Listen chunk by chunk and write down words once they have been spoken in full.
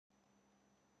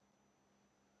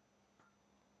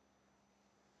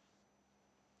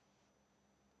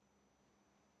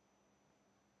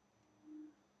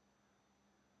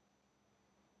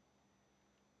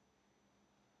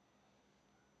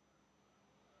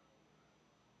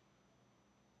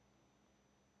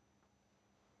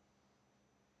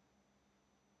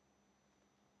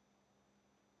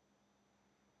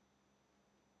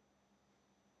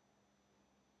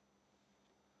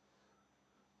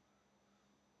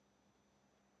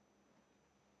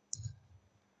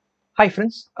Hi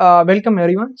friends, welcome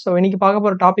everyone. So இன்னைக்கு பார்க்க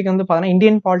போற டாபிக் வந்து பார்த்தீங்கன்னா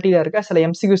இந்தியன் பாலிட்டில இருக்க சில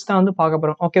MCQs தான் வந்து பார்க்க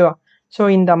போறோம். ஓகேவா? ஸோ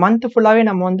இந்த மந்த் ஃபுல்லாவே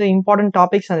நம்ம வந்து இம்பார்ட்டன்ட்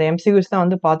டாபிக்ஸ் அந்த MCQs தான்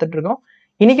வந்து பார்த்துட்டு இருக்கோம்.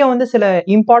 இன்னைக்கு வந்து சில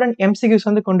இம்பார்ட்டன்ட் MCQs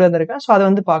வந்து கொண்டு வந்திருக்கேன். ஸோ அதை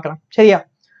வந்து பார்க்கலாம். சரியா?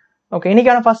 ஓகே,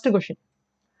 இன்னைக்கான first question.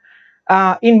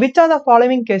 In which of the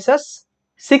following cases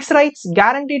 6 rights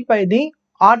guaranteed by the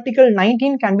Article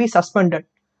 19 can be suspended?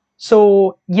 So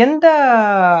எந்த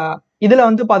இதுல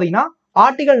வந்து பாத்தீங்கன்னா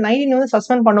Article 19 வந்து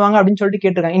சஸ்பெண்ட் பண்ணுவாங்க அப்படின்னு சொல்லிட்டு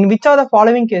கேட்டிருக்காங்க. In which of the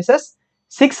following cases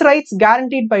 6 rights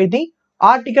guaranteed by the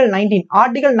Article 19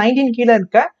 Article 19 கீழே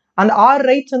இருக்க அந்த 6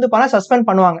 ரைட்ஸ் வந்து பண்ண சஸ்பெண்ட்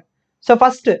பண்ணுவாங்க. So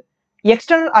first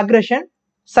external aggression,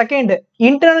 second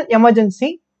internal emergency,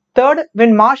 third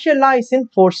when martial law is in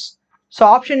force. So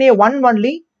option A 1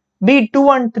 only, B 2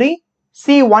 and 3,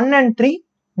 C 1 and 3,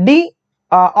 D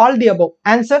all the above.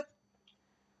 Answer.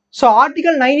 So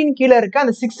article 19 கீழே இருக்க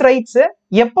அந்த 6 rights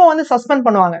எப்போ வந்து suspend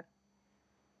பண்ணுவாங்க?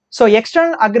 So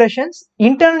external அக்ரெஷன்ஸ்,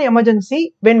 internal emergency,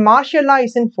 when martial law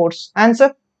is in force.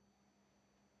 Answer.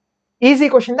 Easy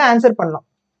question தான், answer பண்ணலாம்.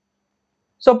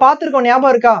 So பார்த்துருக்கோம்,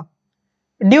 ஞாபகம் இருக்கா?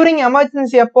 டியூரிங்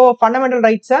எமர்ஜென்சி அப்போ ஃபண்டமெண்டல்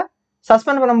ரைட்ஸை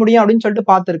சஸ்பெண்ட் பண்ண முடியும் அப்படின்னு சொல்லிட்டு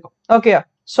பார்த்துருக்கோம். ஓகே,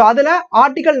 ஸோ அதில்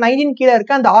ஆர்டிகல் 19 கீழே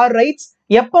இருக்க அந்த 6 ரைட்ஸ்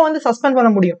எப்போ வந்து சஸ்பெண்ட்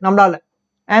பண்ண முடியும் நம்மளால?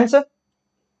 ஆன்சர்.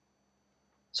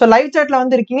 ஸோ லைவ் சாட்ல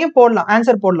வந்து இருக்கீங்க, போடலாம்,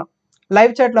 ஆன்சர் போடலாம்.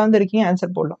 லைவ் சாட்ல வந்து இருக்கீங்க,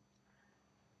 ஆன்சர் போடலாம்.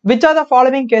 Which are the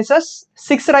following cases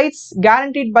 6 rights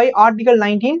guaranteed by Article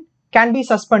 19 can be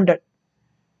suspended?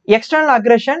 External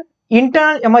aggression,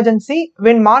 internal emergency,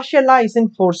 when martial law is in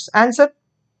force. Answer.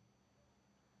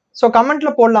 So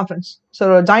commentல போடலாம் friends. So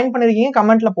join பண்ணிருக்கீங்க,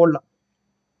 commentல போடலாம்.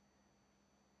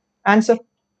 Answer.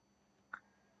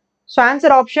 So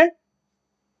answer option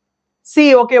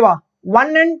C. Okay வா?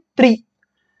 1 and 3.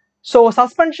 So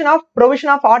suspension of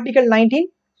provision of Article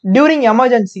 19 during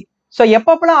emergency. So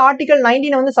எப்பப்பெல்லாம் article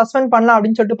 19 வந்து suspend பண்ணலாம்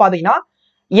அப்படின்னு சொல்லிட்டு பார்த்தீங்கன்னா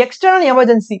எக்ஸ்டர்னல்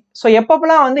எமர்ஜென்சி. ஸோ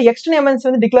எப்பப்பெல்லாம் வந்து எக்ஸ்டர்னல் எமர்ஜென்சி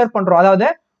வந்து டிக்ளேர் பண்றோம், அதாவது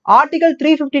ஆர்டிகல்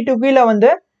 352 கீழே வந்து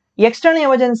எக்ஸ்டர்னல்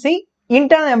எமர்ஜென்சி,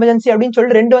 இன்டர்னல் எமர்ஜென்சி அப்படின்னு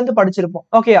சொல்லிட்டு ரெண்டு வந்து படிச்சிருப்போம்.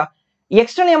 ஓகேயா?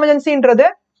 எக்ஸ்டர்னல் எமர்ஜென்சின்றது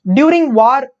டியூரிங்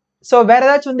வார். ஸோ வேற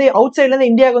ஏதாச்சும் வந்து அவுட் சைட்ல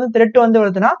இருந்து இந்தியாவுக்கு வந்து த்ரெட் வந்து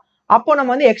வருதுன்னா அப்போ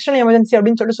நம்ம வந்து எக்ஸ்டர்னல் எமர்ஜென்சி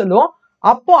அப்படின்னு சொல்லிட்டு சொல்லுவோம்.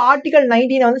 அப்போ ஆர்டிகல்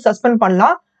 19 வந்து சஸ்பெண்ட்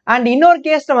பண்ணலாம். அண்ட் இன்னொரு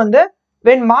கேஸ்ல வந்து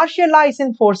when martial law is in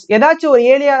force, ஏதாச்சும் ஒரு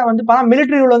ஏரியா வந்து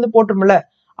மிலிட்டரி ரூல் வந்து போட்டுருமில்ல,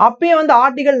 அப்பயே வந்து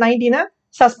ஆர்டிகல் 19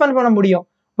 சஸ்பெண்ட் பண்ண முடியும்.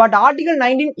 பட் ஆர்டிகல்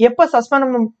 19 எப்போ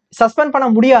சஸ்பெண்ட் பண்ண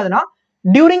முடியாதுன்னா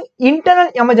during internal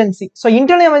emergency. So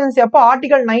internal emergency அப்போ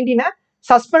ஆர்டிகல் 19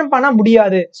 சஸ்பெண்ட் பண்ண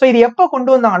முடியாது. ஸோ இது எப்போ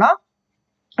கொண்டு வந்தாங்கன்னா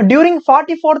டியூரிங்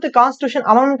 44th கான்ஸ்டிடியூஷன்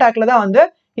அமெண்ட்மெண்ட் ஆக்ட்ல தான் வந்து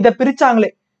இதை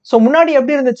பிரிச்சாங்களே. ஸோ முன்னாடி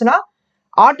எப்படி இருந்துச்சுன்னா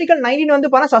ஆர்டிகல் 19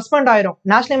 வந்து சஸ்பெண்ட் ஆயிரும்,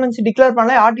 நேஷனல் எமர்ஜென்சி டிக்ளேர்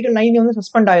பண்ணல ஆர்டிகல் 19 வந்து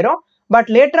சஸ்பெண்ட் ஆயிரும். பட்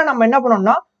லேட்டரா நம்ம என்ன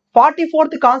பண்ணோம்னா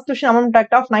 44th constitution amendment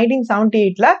act of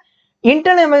 1978ல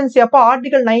internal emergency அப்போ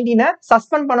ஆர்டிகல் 19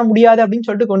 சஸ்பெண்ட் பண்ண முடியாது அப்படின்னு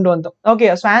சொல்லிட்டு கொண்டு வந்தோம். Okay,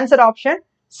 so answer option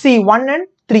C 1 and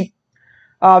 3.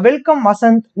 Welcome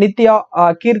Vasanth, Nithya,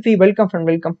 Keerthi, welcome friend,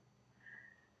 welcome.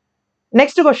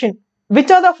 Next question.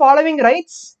 Which are the following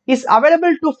rights is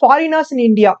available to foreigners in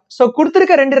India? So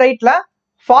கொடுத்துருக்க ரெண்டு ரைட்ல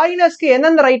ஃபாரினர்ஸ்க்கு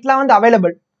எந்தெந்த ரைட்லாம் வந்து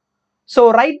available? So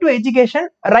right to education,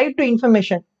 right to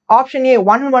information. Option A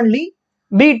 1 only,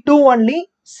 B 2 only,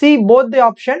 C both the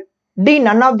option, D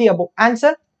none of the above.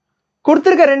 Answer.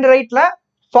 கொடுத்துருக்க ரெண்டு ரைட்ல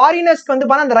ஃபாரினர்ஸ்க்கு வந்து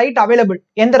அந்த ரைட் அவைலபிள்.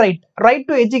 எந்த right? Right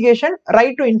to education,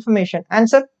 right to information.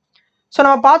 Answer. So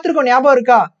நம்ம பார்த்துருக்கோம், ஞாபகம்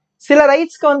இருக்கா? சில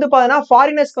ரைட்ஸ்க்கு வந்து பார்த்தீங்கன்னா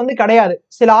ஃபாரினர்ஸ்க்கு வந்து கிடையாது,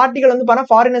 சில ஆர்டிகல் வந்து பார்த்தா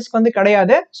ஃபாரினர்ஸ்க்கு வந்து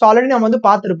கிடையாது. ஸோ ஆல்ரெடி நம்ம வந்து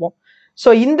பார்த்துருப்போம்.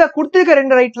 ஸோ இந்த கொடுத்துருக்க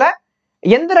ரெண்டு ரைட்ல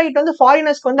எந்த ரைட் வந்து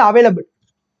ஃபாரினர்ஸ்க்கு வந்து அவைலபிள்?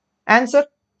 ஆன்சர்.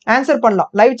 ஆன்சர்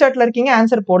பண்ணலாம். லைவ் சாட்ல இருக்கீங்க,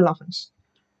 ஆன்சர் போடலாம் ஃப்ரெண்ட்ஸ்.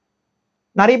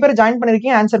 நிறைய பேர் ஜாயின்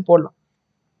பண்ணிருக்கீங்க, ஆன்சர் போடலாம்.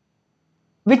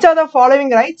 Which are the following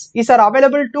rights is are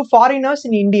available to foreigners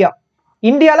in India?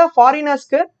 இந்தியால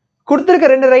ஃபாரினர்ஸ்க்கு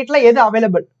கொடுத்துருக்க ரெண்டு ரைட்ல எது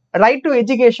available? Right to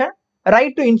education,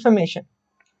 right to information.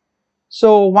 So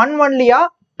 1 onlyயா,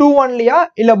 2 onlyயா,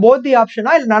 இல்ல both the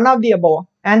optionா, இல்ல none of the above?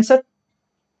 Answer.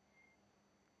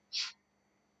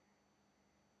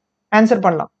 Answer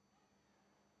பண்ணலாம்.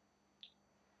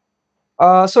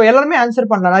 ஸோ எல்லாருமே ஆன்சர்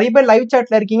பண்ணலாம். நிறைய பேர் லைவ்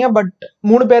சாட்ல இருக்கீங்க, பட்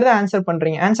 3 பேர் தான் ஆன்சர்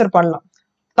பண்றீங்க. ஆன்சர் பண்ணலாம்,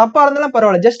 தப்பா இருந்தாலும்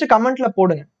பரவாயில்ல, ஜஸ்ட் கமெண்ட்ல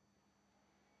போடுங்க.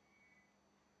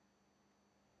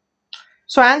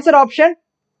 So answer option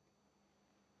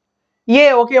A.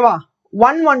 ஓகேவா?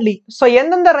 1 only. ஸோ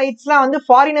எந்தெந்த ரைட்ஸ்லாம் வந்து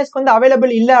ஃபாரினர்ஸ்க்கு வந்து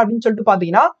அவைலபிள் இல்லை அப்படின்னு சொல்லிட்டு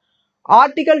பார்த்தீங்கன்னா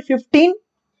article 15,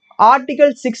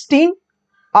 article 16,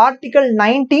 article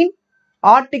 19,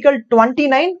 article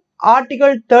 29,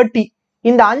 article 30.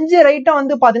 இந்த 5 ரைட்டும்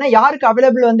வந்து பாத்தீங்கன்னா யாருக்கு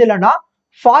அவைலபிள் வந்து இல்லைன்னா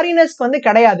ஃபாரினர்ஸ்க்கு வந்து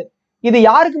கிடையாது. இது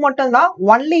யாருக்கு மட்டும்தான்?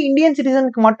 ஒன்லி இந்தியன்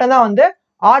சிட்டிசனுக்கு மட்டும்தான் வந்து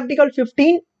ஆர்டிகல்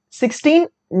 15, 16,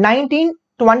 19,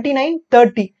 29,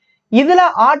 30. இதுல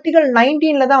ஆர்டிகல்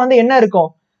 19ல தான் வந்து என்ன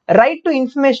இருக்கும்? ரைட் டு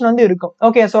இன்ஃபர்மேஷன் வந்து இருக்கும்.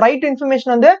 Okay, so right to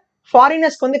information வந்து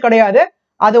ஃபாரினர்ஸ்க்கு வந்து கிடையாது,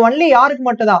 அது ஒன்லி யாருக்கு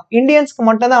மட்டும் தான், இந்தியன்ஸ்க்கு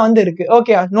மட்டும் தான் வந்து இருக்கு.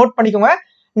 ஓகே, நோட் பண்ணிக்கோங்க.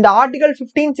 இந்த ஆர்டிகல்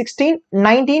 15, 16,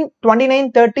 19, 29,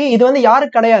 30 இது வந்து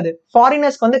யாருக்கு கிடையாது,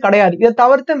 ஃபாரினர்ஸ்க்கு வந்து கிடையாது. இதை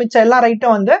தவிர்த்து மிச்ச எல்லா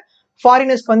ரைட்டும் வந்து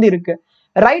ஃபாரினர்ஸ்க்கு வந்து இருக்கு.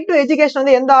 ரைட் டு எஜுகேஷன்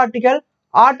வந்து எந்த ஆர்டிகல்,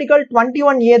 ஆர்டிகல்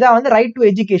 21A தான் வந்து ரைட் டு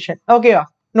எஜுகேஷன். ஓகேவா,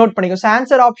 நோட் பண்ணிக்கோ.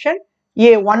 Answer option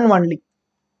A, 1 only.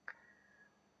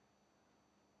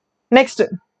 Next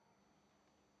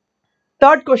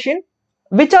third question,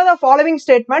 which are the following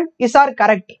statement is are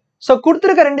correct? So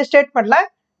கொடுத்துருக்க ரெண்டு ஸ்டேட்மெண்ட்ல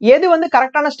எது வந்து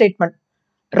கரெக்டான statement?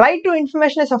 Right to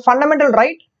information is a fundamental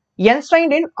right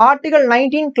enshrined in article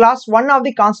 19 class 1 of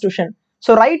the constitution.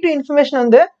 So right to information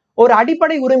வந்து ஒரு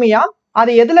அடிப்படை உரிமையா,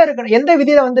 அது எதுல இருக்கு, எந்த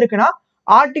விதியில வந்து இருக்குன்னா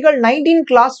ஆர்டிகல் 19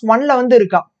 கிளாஸ் 1ல வந்து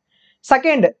இருக்கா.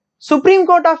 Second, supreme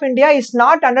court of India is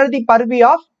not under the purview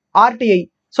of RTI.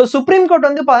 So supreme court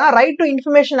வந்து பார்த்தீங்கன்னா ரைட் டு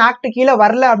இன்ஃபர்மேஷன் ஆக்ட் கீழே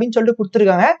வரல அப்படின்னு சொல்லிட்டு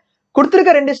கொடுத்துருக்காங்க.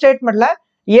 கொடுத்துருக்க ரெண்டு ஸ்டேட்மெண்ட்ல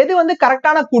எது வந்து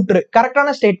கரெக்டான கூற்று, கரெக்டான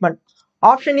statement?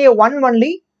 Option A 1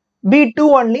 only, B 2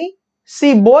 only, C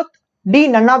both, D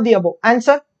none of the above.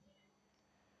 Answer.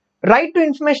 Right to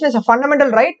information is a fundamental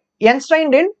right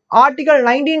enshrined in Article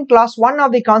 19 Clause 1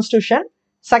 of the Constitution.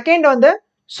 Second வந்து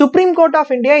Supreme Court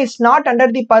of India is not under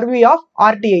the purview of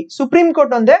RTI. Supreme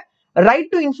Court வந்து Right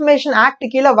to Information Act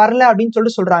கீழே வரல அப்படின்னு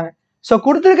சொல்லிட்டு சொல்றாங்க. So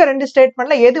கொடுத்துருக்க ரெண்டு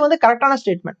ஸ்டேட்மெண்ட்ல எது வந்து கரெக்டான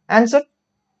ஸ்டேட்மெண்ட்? ஆன்சர்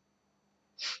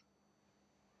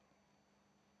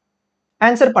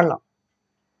ஆன்சர் பண்ணலாம்.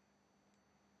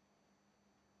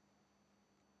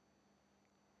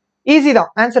 ஈஸி தான்,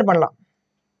 ஆன்சர் பண்ணலாம்.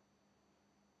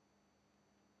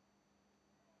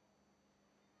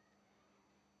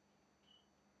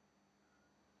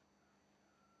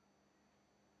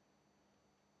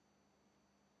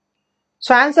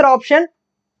 So answer option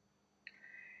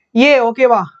A.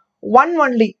 ஓகேவா, 1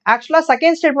 only. ஆக்சுவலா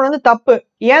செகண்ட் ஸ்டேட்மெண்ட் வந்து தப்பு.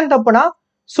 ஏன் தப்புனா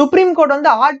சுப்ரீம் கோர்ட்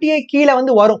வந்து ஆர்டிஐ கீழே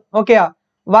வந்து வரும், ஓகேயா,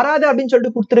 வராது அப்படின்னு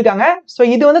சொல்லிட்டு கொடுத்துருக்காங்க. ஸோ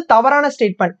இது வந்து தவறான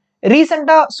ஸ்டேட்மெண்ட்.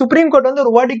 ரீசெண்டா சுப்ரீம் கோர்ட் வந்து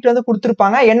ஒரு வேர்டிக்ட் வந்து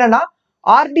கொடுத்துருப்பாங்க, என்னன்னா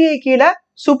ஆர்டிஐ கீழே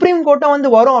சுப்ரீம் கோர்ட்டும் வந்து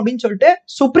வரும் அப்படின்னு சொல்லிட்டு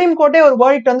சுப்ரீம் கோர்ட்டே ஒரு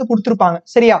வேர்டிக்ட் வந்து கொடுத்துருப்பாங்க.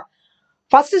 சரியா,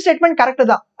 ஃபர்ஸ்ட் ஸ்டேட்மெண்ட் கரெக்ட்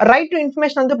தான். ரைட் டு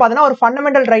இன்ஃபர்மேஷன் வந்து பாத்தீங்கன்னா ஒரு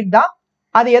ஃபண்டமெண்டல் ரைட் தான்.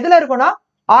 அது எதுல இருக்கும்னா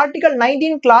ஆர்டிகல்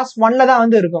 19 கிளாஸ் 1ல தான்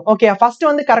வந்து இருக்கும். ஓகே, ஃபர்ஸ்ட்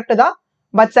வந்து கரெக்ட் தான்.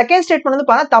 பட் செகண்ட் ஸ்டேட்மெண்ட் வந்து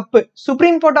பார்த்தா தப்பு.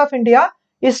 Supreme court of India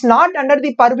is not under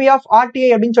the purview of RTI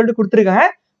அப்படின்னு சொல்லிட்டு கொடுத்துருக்காங்க.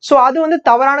 ஸோ அது வந்து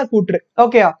தவறான கூற்று.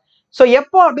 ஓகே, ஸோ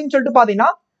எப்போ அப்படின்னு சொல்லிட்டு பாத்தீங்கன்னா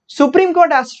supreme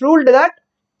court has ruled that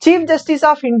chief justice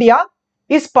of India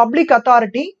is public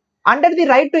authority under the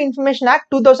right to information act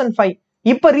 2005.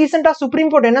 இப்போ ரீசெண்டா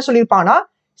சுப்ரீம் கோர்ட் என்ன சொல்லியிருப்பாங்கன்னா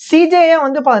சிஜேஏ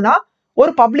வந்து பாத்தீங்கன்னா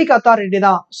ஒரு பப்ளிக் அத்தாரிட்டி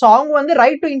தான். ஸோ அவங்க வந்து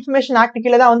ரைட் டு இன்ஃபர்மேஷன் ஆக்ட்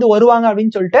கீழே தான் வந்து வருவாங்க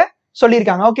அப்படின்னு சொல்லிட்டு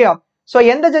சொல்லியிருக்காங்க. ஓகே, ஸோ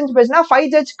எந்த ஜட்ஜ் பேசுனா 5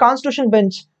 ஜட்ஜ் கான்ஸ்டியூஷன்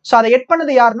பெஞ்ச். ஸோ அதை எட்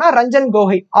பண்ணது யாருன்னா ரஞ்சன்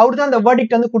கோகோய். அவர் தான் அந்த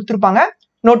வேர்டிக்ட் வந்து கொடுத்துருப்பாங்க,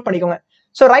 நோட் பண்ணிக்கோங்க.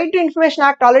 So right to information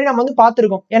act already நம்ம வந்து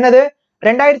பார்த்துருக்கோம். என்னது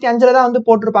 2005 தான் வந்து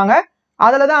போட்டிருப்பாங்க.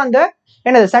 அதுல தான் அந்த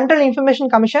என்னது central information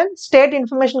commission, state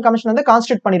information commission வந்து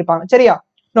கான்ஸ்டியூட் பண்ணிருப்பாங்க. சரியா,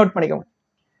 நோட் பண்ணிக்கோங்க.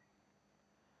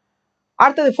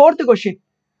 அடுத்தது fourth question,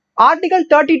 article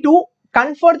 32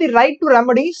 confer the right to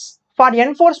remedies for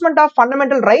enforcement of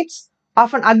fundamental rights of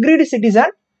an aggrieved citizen.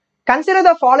 Consider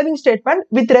the following statement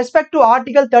with respect to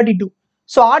Article 32.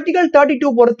 So Article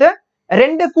 32 பொறுத்து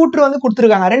ரெண்டு கூற்று வந்து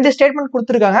கொடுத்துருக்காங்க, ரெண்டு ஸ்டேட்மெண்ட்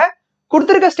கொடுத்துருக்காங்க.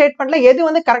 கொடுத்துருக்க ஸ்டேட்மெண்ட்ல எது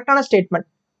வந்து கரெக்டான statement?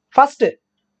 First,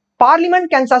 parliament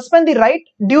can suspend the right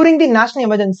during the national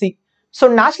emergency.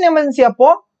 So national emergency அப்போ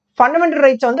ஃபண்டமெண்டல்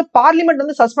ரைட்ஸ் வந்து பார்லிமெண்ட்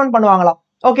வந்து சஸ்பெண்ட் பண்ணுவாங்களாம்.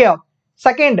 Okay,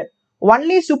 second,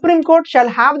 only supreme court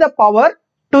shawl have the power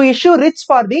to issue writs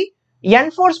for the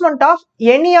enforcement of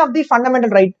any of the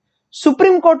fundamental right.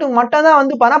 Supreme கோர்ட்டுக்கு மட்டும் தான்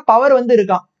வந்து பார்த்தா power வந்து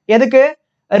இருக்கான். எதுக்கு?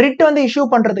 ரிட் வந்து இஷ்யூ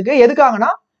பண்றதுக்கு. எதுக்காகனா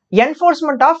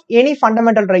enforcement of any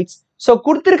fundamental rights. So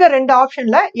கொடுத்துருக்க ரெண்டு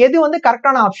ஆப்ஷன்ல எது வந்து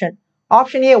கரெக்டான option?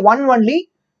 Option A 1 only,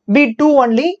 B 2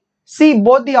 only, C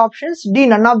both the options, D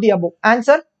none of the above.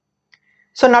 Answer.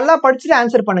 So நல்லா படிச்சுட்டு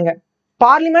ஆன்சர் பண்ணுங்க.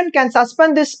 Parliament can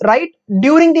suspend this right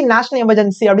during the national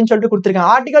emergency அப்படின்னு சொல்லிட்டு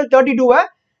கொடுத்துருக்காங்க. ஆர்டிகல் 32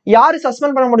 யாரு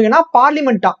சஸ்பெண்ட் பண்ண முடியும்னா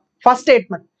பார்லிமெண்ட் தான். First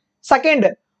statement. Second,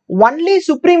 only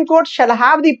supreme court shawl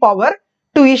have the power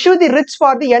to issue the Ritz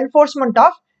for the enforcement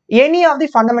of any of the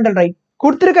fundamental right.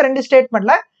 கொடுத்திருக்க ரெண்டு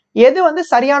ஸ்டேட்மெண்ட்ல எது வந்து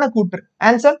சரியான கூற்று?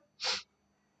 Answer.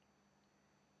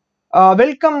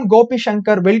 Welcome Gopi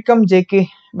Shankar, welcome JK,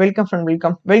 welcome friend,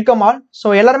 welcome welcome all. So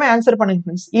எல்லாருமே answer பண்ணுங்க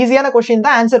friends. ஈஸியான question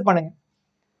தான், ஆன்சர் பண்ணுங்க.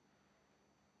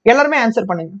 எல்லாருமே ஆன்சர்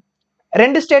பண்ணுங்க.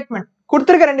 ரெண்டு ஸ்டேட்மெண்ட்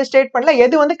கொடுத்திருக்க ரெண்டு ஸ்டேட்மெண்ட்ல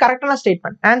எது வந்து கரெக்டான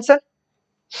ஸ்டேட்மெண்ட்? ஆன்சர்.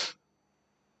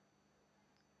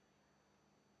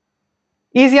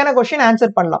 ஈஸியான கொஸ்டின்,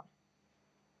 ஆன்சர் பண்ணலாம்.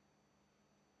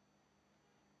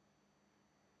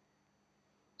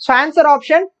 So answer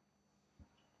option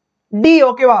D.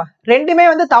 ஓகேவா, ரெண்டுமே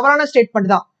வந்து தவறான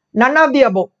ஸ்டேட்மெண்ட் தான். none of the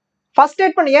above. First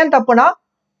statement ஏன் தப்புனா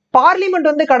பார்லிமெண்ட்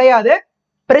வந்து கிடையாது,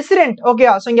 பிரசிடென்ட்.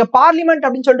 ஓகேவா? சோ இங்க பார்லிமெண்ட்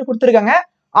அப்படின்னு சொல்லிட்டு கொடுத்துருக்காங்க.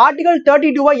 ஆர்டிகல்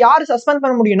 32 யாரு சஸ்பெண்ட்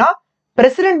பண்ண முடியும்னா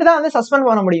பிரசிடென்ட் தான் வந்து சஸ்பெண்ட்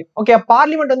பண்ண முடியும். ஓகே,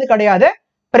 பார்லிமெண்ட் வந்து கிடையாது,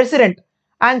 பிரசிடென்ட்.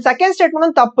 அண்ட் செகண்ட்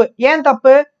ஸ்டேட்மெண்ட் தப்பு. ஏன்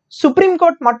தப்பு? சுப்ரீம்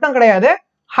கோர்ட் மட்டும் கிடையாது,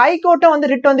 ஹை கோர்ட்டும் வந்து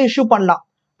ரிட் வந்து இஷ்யூ பண்ணலாம்.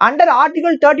 அண்டர்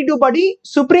ஆர்டிகல் 32 படி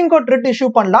சுப்ரீம் கோர்ட் ரிட் இஷ்யூ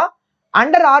பண்ணலாம்.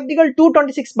 அண்டர் ஆர்டிகல்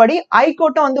 226 படி ஹை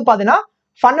கோர்ட்டும் வந்து பாத்தீங்கன்னா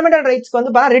ஃபண்டமெண்டல் ரைட்ஸ்க்கு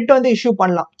வந்து ரிட் வந்து இஷ்யூ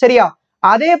பண்ணலாம். சரியா?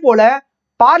 அதே போல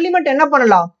பார்லிமெண்ட் என்ன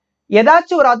பண்ணலாம்,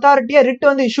 ஏதாச்சும் ஒரு அத்தாரிட்டியை ரிட்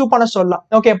வந்து இஷ்யூ பண்ண சொல்லலாம்.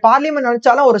 ஓகே, பார்லிமெண்ட்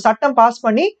நினைச்சாலும் ஒரு சட்டம் பாஸ்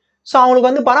பண்ணி ஸோ அவங்களுக்கு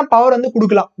வந்து பவர் வந்து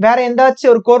கொடுக்கலாம். வேற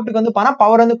எந்தாச்சும் ஒரு கோர்ட்டுக்கு வந்து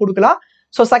பவர் வந்து கொடுக்கலாம்.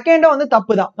 ஸோ செகண்டும் வந்து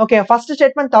தப்பு தான். ஓகே, ஃபர்ஸ்ட்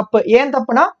ஸ்டேட்மெண்ட் தப்பு. ஏன்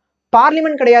தப்புனா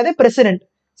பார்லிமெண்ட் கிடையாது, பிரசிடென்ட்.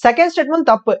 செகண்ட் ஸ்டேட்மெண்ட்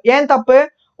தப்பு. ஏன் தப்பு?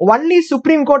 ஒன்லி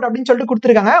சுப்ரீம் கோர்ட் அப்படின்னு சொல்லிட்டு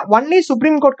கொடுத்துருக்காங்க. ஒன்லி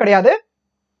சுப்ரீம் கோர்ட் கிடையாது,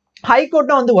 ஹை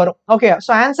கோர்ட்டும் வந்து வரும். Okay,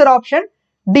 so answer option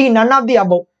D, none of the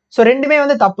above. So ரெண்டுமே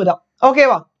வந்து தப்பு தான்.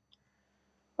 ஓகேவா?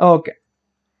 Okay,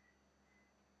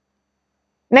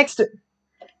 next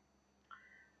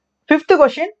fifth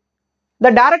question.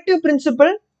 The directive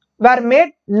principle were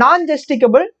made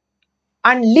non-justicable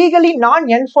and legally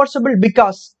non-enforceable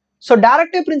because. So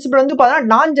directive principle வந்து பார்த்தா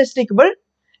non-justicable,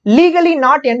 legally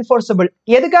not enforceable.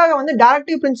 எதுக்காக வந்து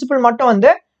directive principle மட்டும்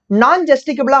வந்து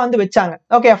non-justicable வந்து வச்சாங்க?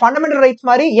 ஓகே, ஃபண்டமெண்டல் ரைட்ஸ்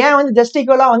மாதிரி ஏன் வந்து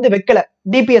ஜஸ்டிகபிளா வந்து வைக்கல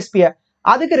டிபிஎஸ்பியை?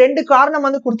 அதுக்கு ரெண்டு காரணம்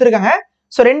வந்து கொடுத்துருக்காங்க.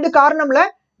 ஸோ ரெண்டு காரணம்ல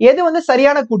எது வந்து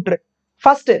சரியான கூற்று?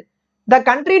 First, the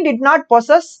country did not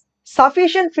possess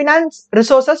sufficient finance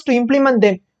resources to implement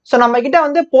them. So நம்ம கிட்ட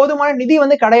வந்து போதுமான நிதி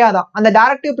வந்து கிடையாதான் அந்த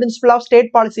டைரக்டிவ் பிரின்சிபல் ஆஃப் ஸ்டேட்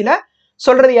பாலிசியில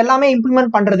சொல்றது எல்லாமே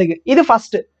இம்ப்ளிமெண்ட் பண்றதுக்கு. இது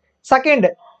first. Second,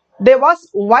 there was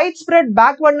widespread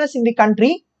backwardness in the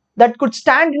country that could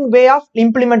stand in way of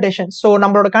implementation. So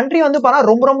நம்மளோட கண்ட்ரி வந்து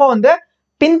ரொம்ப ரொம்ப வந்து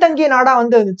பின்தங்கிய நாடா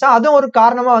வந்து இருந்துச்சா, அதுவும் ஒரு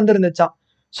காரணமா வந்து இருந்துச்சா.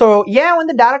 ஸோ ஏன்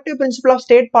வந்து டைரக்டிவ் பிரின்சிபல் ஆஃப்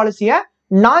ஸ்டேட் பாலிசியை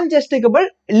நான் ஜஸ்டிகபிள்,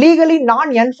 லீகலி நான்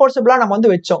என்ஃபோர்ஸபிளா நம்ம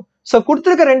வந்து வச்சோம். ஸோ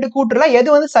கொடுத்துருக்க ரெண்டு கூற்றுல எது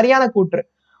வந்து சரியான கூற்று?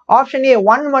 Option A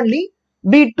 1 only,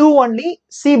 B 2 only,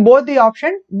 C both the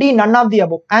option, D none of the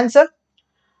above. Answer.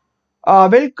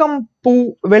 Welcome Poo,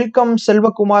 welcome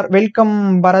Selvakumar, welcome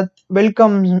Bharat,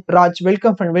 welcome Raj,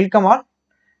 welcome friend, welcome all.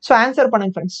 So answer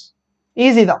பண்ணுங்க friends.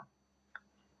 Easy தான்.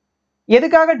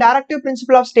 எதுக்காக directive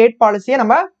principal of state பாலிசியை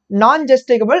நம்ம நான்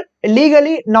ஜஸ்டிகபிள்,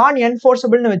 legally நான்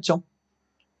என்ஃபோர்ஸபிள்னு வச்சோம்?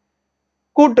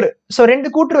 கூற்று. So ரெண்டு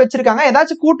கூற்று வச்சிருக்காங்க.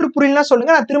 ஏதாச்சும் கூற்று புரியலன்னா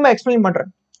சொல்லுங்க, நான் திரும்ப எக்ஸ்பிளைன் பண்றேன்.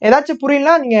 ஏதாச்சும்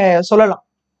புரியலன்னா நீங்க சொல்லலாம்.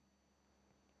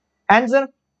 ஆன்சர்.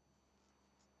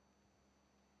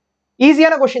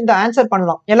 ஈஸியான கொஸ்டின் தான், ஆன்சர்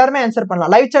பண்ணலாம். எல்லாருமே ஆன்சர்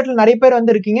பண்ணலாம். லைவ் சாட்ல நிறைய பேர்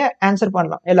வந்து இருக்கீங்க, ஆன்சர்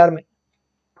பண்ணலாம் எல்லாருமே.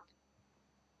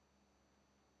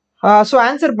 ஸோ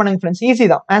ஆன்சர் பண்ணுங்க ஃப்ரெண்ட்ஸ், ஈஸி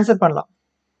தான், ஆன்சர் பண்ணலாம்.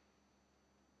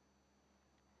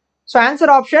 So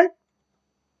answer option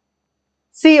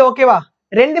C. ஓகேவா?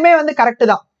 ரெண்டுமே வந்து கரெக்ட்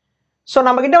தான். ஸோ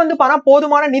நம்ம கிட்ட வந்து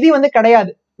போதுமான நிதி வந்து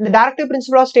கிடையாது. இந்த டைரக்டிவ்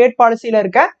பிரின்சிபல் ஆஃப் ஸ்டேட் பாலிசியில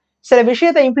இருக்க சில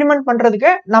விஷயத்தை இம்ப்ளிமெண்ட்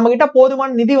பண்றதுக்கு நம்ம கிட்ட போதுமான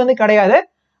நிதி வந்து கிடையாது.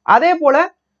 அதே போல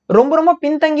ரொம்ப ரொம்ப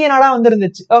பின்தங்கிய நாடா வந்து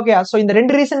இருந்துச்சு. ஓகே, ஸோ இந்த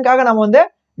ரெண்டு ரீசனுக்காக நம்ம வந்து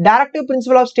டைரக்டிவ்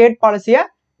பிரின்சிபல் ஆஃப் ஸ்டேட் பாலிசியை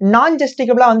நான்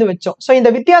ஜஸ்டிகபிளா வந்து வச்சோம். ஸோ இந்த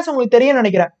வித்தியாசம் உங்களுக்கு தெரியும்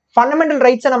நினைக்கிறேன். ஃபண்டமெண்டல்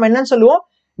ரைட்ஸை நம்ம என்னன்னு சொல்லுவோம்?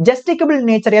 ஜஸ்டிகபிள்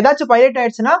நேச்சர். ஏதாச்சும் பைலேட்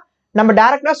ஆயிடுச்சுன்னா நம்ம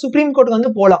டைரக்டா சுப்ரீம் கோர்ட்டுக்கு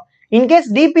வந்து போகலாம். இன்கேஸ்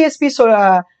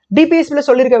டிபிஎஸ்பில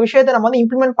சொல்லியிருக்க விஷயத்தை நம்ம வந்து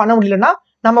இம்ப்ளிமெண்ட் பண்ண முடியலன்னா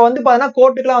நம்ம வந்து பார்த்தீங்கன்னா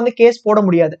கோர்ட்டுக்குலாம் வந்து கேஸ் போட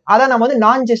முடியாது. அதான் நம்ம வந்து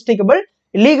நான் ஜஸ்டிகபிள்,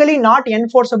 லீகலி நாட்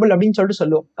என்ஃபோர்ஸபிள் அப்படின்னு சொல்லிட்டு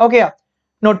சொல்லுவோம். ஓகே,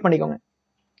 நோட் பண்ணிக்கோங்க.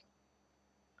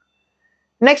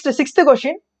 Next sixth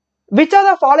question. Which are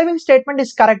the following statement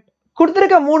is correct?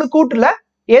 கொடுத்திருக்க மூணு கூற்றுல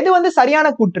எது வந்து சரியான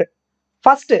கூற்று?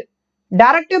 First,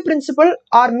 directive principal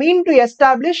R mean to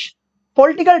establish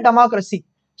political democracy.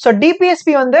 So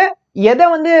DPSP வந்து எதை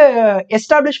வந்து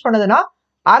எஸ்டாப்ளிஷ் பண்ணுதுன்னா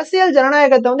அரசியல்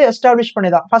ஜனநாயகத்தை வந்து எஸ்டாப்ளிஷ்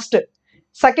பண்ணுதா first.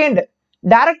 Second,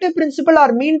 directive principal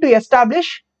R mean to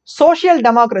establish social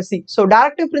democracy. So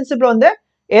directive principal வந்து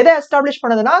எதை எஸ்டாப்ளிஷ்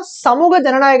பண்ணுதுன்னா சமூக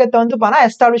ஜனநாயகத்தை வந்து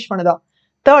எஸ்டாப்ளிஷ் பண்ணுதா.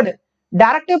 Third,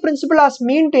 directive principal as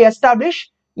mean to establish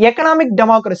economic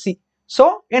democracy. So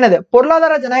என்னது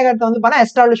பொருளாதார ஜனநாயகத்தை வந்து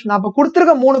எஸ்டாப்ளிஷ் பண்ண. அப்போ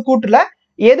கொடுத்துருக்க மூணு கூற்றுல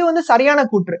எது வந்து சரியான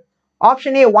கூற்று?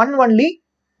 Option A 1 only,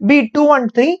 B 2 and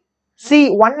 3, C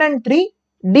 1 and 3,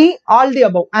 D all the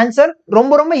above. Answer.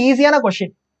 ரொம்ப ரொம்ப ஈஸியான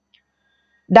question.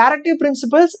 Directive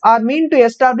principles are mean to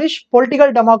establish political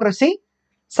democracy.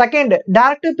 Second,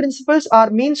 directive principles are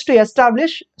means to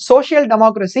establish social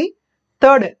democracy.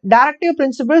 Third, directive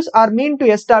principles are mean to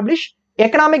establish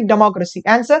economic democracy.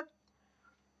 Answer.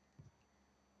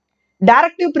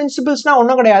 Directive principles na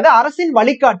ஒண்ணும் கிடையாது, அரசின்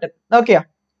வழிகாட்டல். Okay,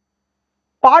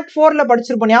 part 4ல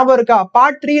படிச்சிருப்போம், ஞாபகம் இருக்கா?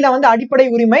 Part 3ல வந்து அடிப்படை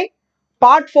உரிமை,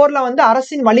 பார்ட் 4ல வந்து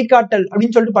அரசின் வழிகாட்டல்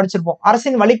அப்படின்னு சொல்லிட்டு படிச்சிருப்போம்.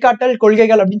 அரசின் வழிகாட்டல்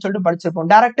கொள்கைகள் அப்படின்னு சொல்லிட்டு படிச்சிருப்போம்.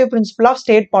 Directive principal of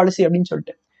state policy அப்படின்னு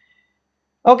சொல்லிட்டு.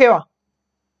 ஓகேவா?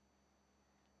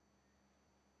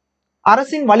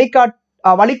 அரசின்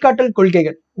வழிகாட்டல்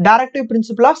கொள்கைகள், directive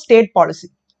principal of state policy.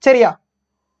 சரியா?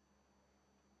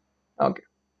 ஓகே.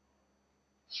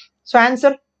 சோ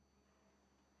ஆன்சர்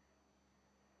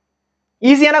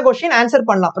ஈஸியான क्वेश्चन, ஆன்சர்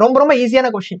பண்ணலாம். ரொம்ப ரொம்ப ஈஸியான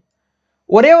क्वेश्चन.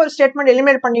 ஒரே ஒரு ஸ்டேட்மெண்ட்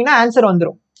எலிமினேட் பண்ணீங்கன்னா ஆன்சர்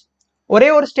வந்துரும். ஒரே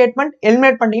ஒரு ஸ்டேட்மெண்ட்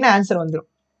எலிமினேட் பண்ணீங்கன்னா ஆன்சர் வந்துரும்.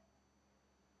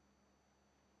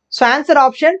 So answer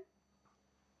option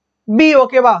B.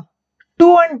 ஓகேவா?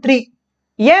 2 and 3.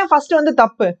 ஏன் ஃபர்ஸ்ட் வந்து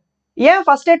தப்பு? ஏன்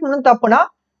ஃபர்ஸ்ட் ஸ்டேட்மெண்ட் வந்து தப்புனா,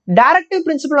 டைரக்டிவ்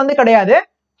பிரின்சிபல் வந்து கிடையாது,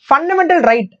 ஃபண்டமெண்டல்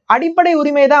ரைட், அடிப்படை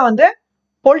உரிமை தான் வந்து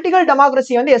பொலிட்டிக்கல்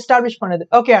டெமோக்ரஸி வந்து எஸ்டாப்ளிஷ் பண்ணுது.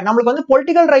 ஓகே, நம்மளுக்கு வந்து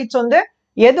பொலிட்டிக்கல் ரைட்ஸ் வந்து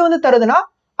எது வந்து தருதுன்னா,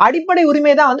 அடிப்படை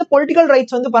உரிமை தான் வந்து பொலிட்டிக்கல்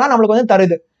ரைட்ஸ் வந்து பண்ணா நம்மளுக்கு வந்து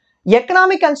தருது.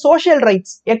 Economic and social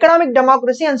rights, economic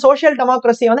democracy and social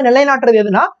democracy வந்து நிலைநாட்டுறது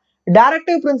எதுனா,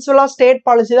 directive principal of state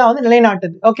policy தான் வந்து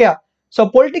நிலைநாட்டுது. ஓகே, சோ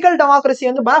பொலிட்டிக்கல் டெமோக்ரஸி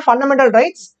வந்து பண்ணா fundamental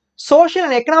rights, social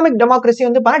and economic democracy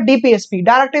வந்து பண்ணா DPSP,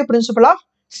 directive principal of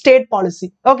state policy.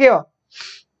 ஓகேவா?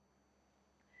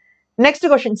 Next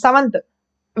question 7th.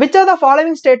 which of the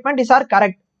following statement is are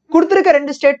correct? கொடுத்திருக்க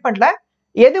ரெண்டு ஸ்டேட்மெண்ட்ல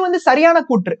எது வந்து சரியான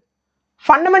கூற்று?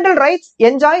 Fundamental rights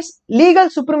enjoys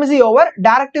legal supremacy over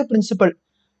directive principal.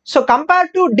 So compare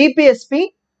to DPSP,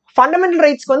 fundamental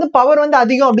ரைட்ஸ்க்கு வந்து பவர் வந்து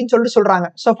அதிகம் அப்படின்னு சொல்லிட்டு சொல்றாங்க.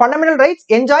 So fundamental rights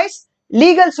enjoys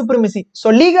legal supremacy. So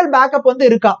legal backup வந்து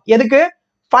இருக்கா எதுக்கு?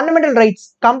 Fundamental rights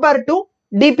compare to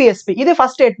DPSP. இது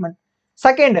first statement.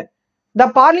 Second,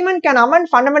 the parliament can amend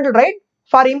fundamental right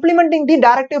for implementing the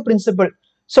directive principal.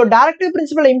 So directive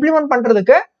principal implement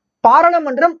பண்றதுக்கு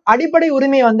பாராளுமன்றம் அடிப்படை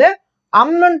உரிமையை வந்து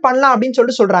amend பண்ணலாம் அப்படின்னு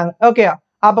சொல்லிட்டு சொல்றாங்க. ஓகே,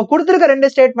 அப்ப கொடுத்திருக்க ரெண்டு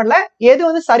ஸ்டேட்மெண்ட்ல எது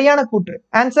வந்து சரியான கூற்று?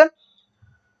 Answer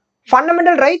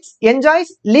fundamental rights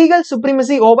enjoys legal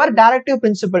supremacy over directive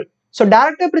principal. So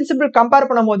directive principal compare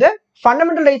பண்ணும்போது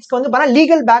ஃபண்டமெண்டல் ரைட்ஸ்க்கு வந்து பண்ணா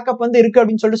லீகல் பேக்கப் வந்து இருக்கு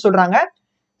அப்படின்னு சொல்லிட்டு சொல்றாங்க.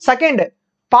 Second,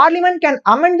 parliament can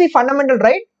amend the fundamental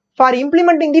right for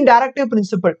implementing the directive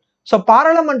principal. So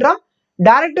பாராளுமன்றம்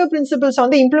டைரக்டிவ் பிரின்சிபல்ஸ்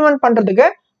வந்து இம்ப்ளிமெண்ட் பண்றதுக்கு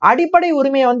அடிப்படை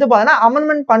உரிமையை வந்து பாத்தீங்கன்னா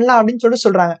அமெண்ட்மெண்ட் பண்ணலாம் அப்படின்னு சொல்லிட்டு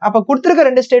சொல்றாங்க. அப்ப கொடுத்திருக்க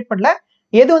ரெண்டு ஸ்டேட்மெண்ட்ல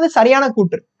எது வந்து சரியான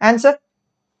கூற்று? ஆன்சர்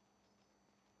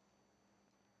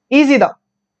ஈஸி தான்.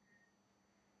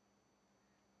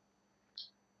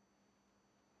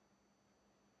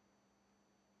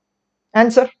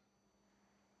 ஆன்சர்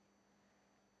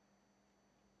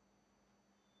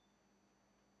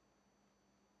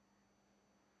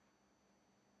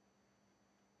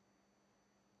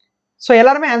ஸோ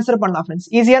எல்லாருமே ஆன்சர் பண்ணலாம் ஃப்ரெண்ட்ஸ்.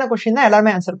 ஈஸியான கொஸ்டின் தான்,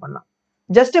 எல்லாருமே ஆன்சர் பண்ணலாம்.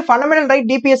 ஜஸ்ட் ஃபண்டமெண்டல் ரைட்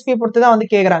டிபிஎஸ்பி பொறுத்து தான் வந்து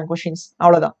கேட்குறாங்க கொஸ்டின்ஸ்,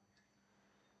 அவ்வளோதான்.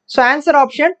 So answer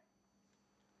option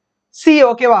C.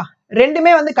 ஓகேவா?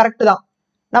 ரெண்டுமே வந்து கரெக்ட் தான்.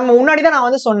 நம்ம முன்னாடி தான் நான்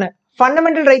வந்து சொன்னேன்,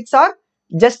 fundamental rights R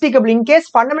ஜஸ்டிகபிள். In case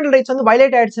fundamental rights வந்து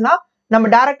வயலேட் ஆயிடுச்சுன்னா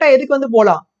நம்ம டேரக்டா எதுக்கு வந்து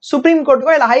போகலாம்? சுப்ரீம்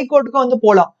கோர்ட்டுக்கோ இல்லை ஹை கோர்ட்டுக்கோ வந்து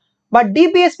போகலாம். பட்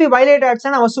டிபிஎஸ்பி வயலேட்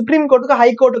ஆயிடுச்சுன்னா நம்ம சுப்ரீம் கோர்ட்டுக்கோ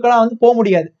ஹை கோர்ட்டுக்கெல்லாம் வந்து போக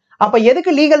முடியாது. அப்ப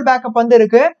எதுக்கு லீகல் பேக்கப் வந்து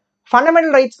இருக்கு?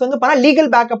 ஃபண்டமெண்டல் ரைட்ஸ்க்கு வந்து பண்ணா லீகல்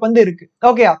பேக்கப் வந்து இருக்கு.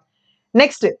 ஓகே,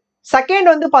 நெக்ஸ்ட் செகண்ட்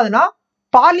வந்து பாத்தீங்கன்னா,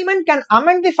 parliament can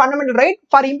amend the fundamental right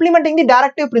for implementing the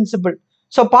directive principal.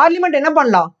 So parliament என்ன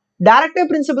பண்ணலாம்? டைரக்டிவ்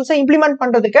பிரின்சிபல்ஸை இம்ப்ளிமெண்ட்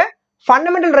பண்றதுக்கு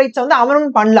ஃபண்டமெண்டல் ரைட்ஸ் வந்து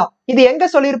அமெண்ட் பண்ணலாம். இது எங்க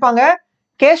சொல்லியிருப்பாங்க?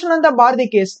 கேசவானந்த பாரதி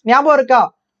கேஸ் ஞாபகம் இருக்கா?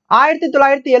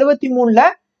 1973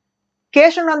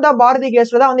 கேசவானந்தா பாரதி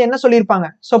கேஸ்ல தான் வந்து என்ன சொல்லியிருப்பாங்க?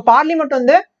 ஸோ பார்லிமெண்ட்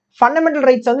வந்து ஃபண்டமெண்டல்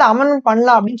ரைட்ஸ் வந்து அமெண்ட்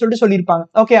பண்ணலாம் அப்படின்னு சொல்லிட்டு சொல்லியிருப்பாங்க.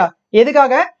 ஓகே,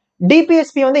 எதுக்காக?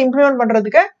 டிபிஎஸ்பி வந்து இம்ப்ளிமெண்ட்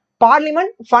பண்றதுக்கு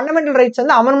பார்லிமெண்ட் ஃபண்டமெண்டல் ரைட்ஸ்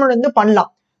வந்து அமெண்ட்மெண்ட் வந்து பண்ணலாம்.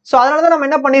 ஸோ அதனாலதான் நம்ம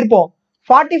என்ன பண்ணிருப்போம்?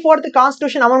 44th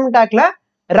constitution amendment ஆக்ட்ல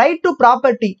right to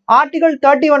property article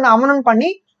 31 amendment பண்ணி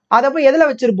அதை போய் எதுல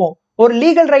வச்சிருப்போம்? ஒரு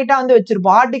லீகல் ரைட்டா வந்து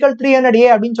வச்சிருப்போம். ஆர்டிகல் 300A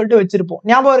அப்படின்னு சொல்லிட்டு வச்சிருப்போம்.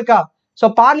 ஞாபகம் இருக்கா? ஸோ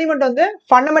பார்லிமெண்ட் வந்து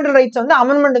ஃபண்டமெண்டல் ரைட்ஸ் வந்து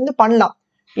அமெண்ட்மெண்ட் வந்து பண்ணலாம்.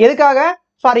 எதுக்காக?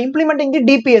 For implementing the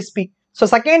DPSP. So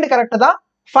second correct தான்,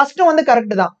 ஃபர்ஸ்ட் வந்து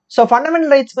கரெக்ட் தான். ஸோ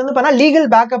ஃபண்டமெண்டல் ரைட்ஸ் வந்து பண்ணா லீகல்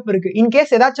பேக்கப் இருக்கு.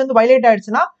 இன்கேஸ் ஏதாச்சும் வந்து வயலேட்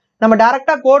ஆயிடுச்சுன்னா நம்ம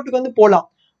டைரக்டா கோர்ட்டுக்கு வந்து போகலாம்.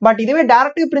 பட் இதுவே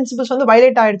டைரக்டிவ் பிரின்சிபல்ஸ் வந்து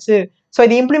வயலேட் ஆயிடுச்சு, ஸோ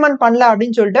இது இம்ப்ளிமெண்ட் பண்ணல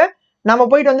அப்படின்னு சொல்லிட்டு நம்ம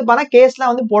போயிட்டு வந்து பண்ணா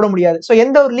கேஸ்லாம் வந்து போட முடியாது. ஸோ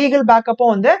எந்த ஒரு லீகல்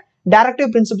பேக்கப்பும் வந்து டைரக்டிவ்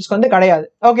பிரின்சிபல்ஸ்க்கு வந்து கிடையாது.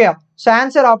 Okay, so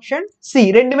answer option C.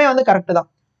 ரெண்டுமே வந்து கரெக்ட் தான்.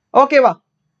 ஓகேவா?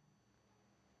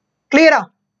 கிளியரா?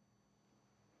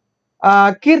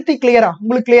 கீர்த்தி கிளியரா?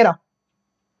 உங்களுக்கு கிளியரா?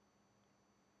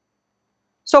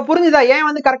 சோ புரிஞ்சுதா ஏன்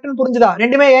வந்து கரெக்ட்னு? புரிஞ்சுதா?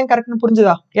 ரெண்டுமே ஏன் கரெக்ட்னு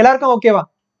புரிஞ்சுதா? எல்லாருக்கும் ஓகேவா?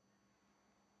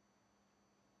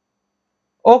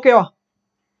 ஓகேவா?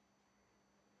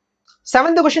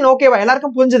 7th क्वेश्चन ஓகேவா?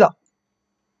 எல்லாருக்கும் புரிஞ்சுதா?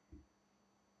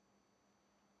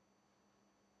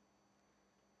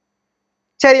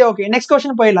 சரி, ஓகே, நெக்ஸ்ட்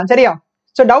क्वेश्चन போயிடலாம். சரியா?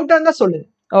 சோ டவுட் இருந்தா சொல்லுங்க.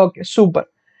 Okay, super.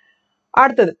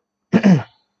 அடுத்தது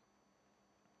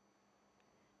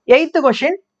 8th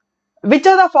question, which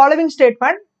of the following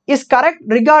statement is correct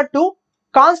regard to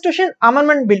Constitution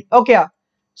Amendment Bill? Okay,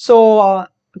 so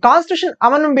Constitution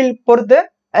Amendment Bill பொறுத்து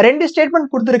ரெண்டு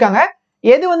ஸ்டேட்மெண்ட் கொடுத்திருக்காங்க.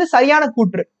 எது வந்து சரியான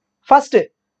கூற்று? First,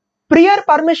 prior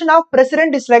permission of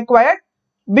president is required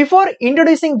before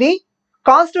introducing the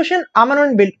constitution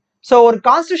amendment bill. So ஒரு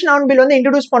constitution amendment bill வந்து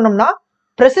introduce பண்ணோம்னா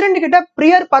president கிட்ட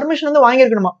prior permission வந்து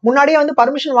வாங்கியிருக்கணுமா, முன்னாடியே வந்து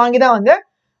permission வாங்கி தான் வந்து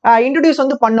introduce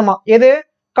வந்து பண்ணுமா, எது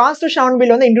constitution amendment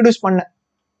bill வந்து introduce பண்ண.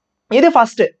 இது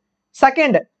first.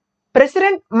 Second,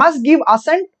 president must give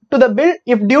assent to the bill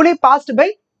if duly passed by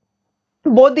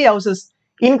both the houses.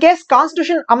 In case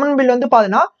constitution amendment bill வந்து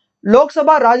பாத்தீங்கன்னா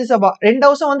லோக்சபா ராஜ்யசபா ரெண்டு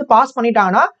ஹவுஸும் வந்து பாஸ்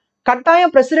பண்ணிட்டாங்கன்னா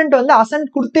கட்டாயம் பிரசிடென்ட் வந்து அசென்ட்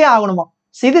கொடுத்தே ஆகணுமா.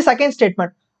 இது செகண்ட்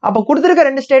ஸ்டேட்மெண்ட். அப்ப கொடுத்திருக்க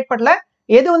ரெண்டு ஸ்டேட்மெண்ட்ல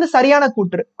எது வந்து சரியான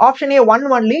கூற்று? Option A 1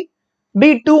 only, B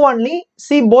 2 only,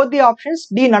 C both the options,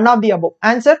 D none of the above.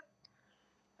 Answer: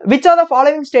 which of the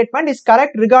following statement is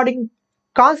correct regarding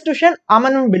constitution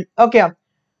amendment bill? Okay,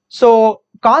 so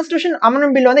constitution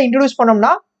amendment bill வந்து introduce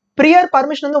பண்ணோம்னா prior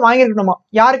permission வந்து வாங்கியிருக்கணுமா,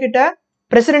 யாருக்கிட்ட?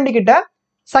 President கிட்ட.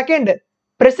 Second,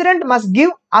 president must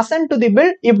give assent to the bill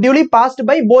if duly passed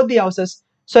by both the houses.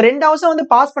 So ரெண்டு ஹவுஸும் வந்து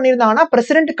pass பண்ணியிருந்தாங்கன்னா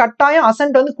president கட்டாயம்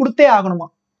ascent வந்து கொடுத்தே ஆகணுமா.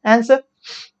 ஆன்சர்.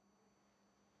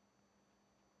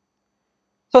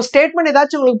 ஸோ ஸ்டேட்மெண்ட்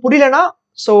ஏதாச்சும் உங்களுக்கு புரியலனா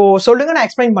ஸோ சொல்லுங்க, நான்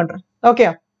எக்ஸ்பிளைன் பண்றேன். Okay,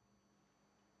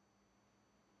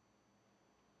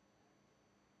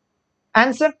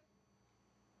 answer.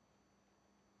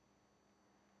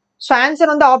 ஸோ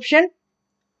ஆன்சர் வந்து ஆப்ஷன்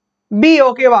பி.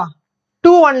 ஓகேவா,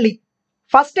 2 only.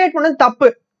 ஃபர்ஸ்ட் ஸ்டேட்மெண்ட் வந்து தப்பு.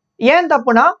 ஏன்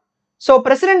தப்புனா, ஸோ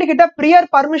பிரசிடென்ட் கிட்ட ப்ரியர்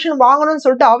பர்மிஷன் வாங்கணும்னு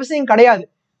சொல்லிட்டு அவசியம் கிடையாது.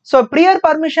 ஸோ ப்ரியர்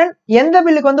பர்மிஷன் எந்த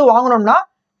பில்லுக்கு வந்து வாங்கணும்னா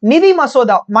நிதி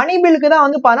மசோதா மணி பில்லுக்கு தான்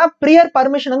வந்து பார்த்தா ப்ரியர்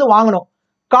பர்மிஷன் வந்து வாங்கணும்.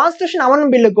 கான்ஸ்டியூஷன்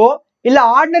அமெண்ட்மென்ட் பில்லுக்கோ இல்ல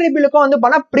ஆர்டினரி பில்லுக்கோ வந்து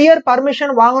பார்த்தா ப்ரியர்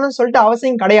பர்மிஷன் வாங்கணும்னு சொல்லிட்டு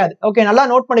அவசியம் கிடையாது. ஓகே, நல்லா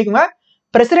நோட் பண்ணிக்கோங்க.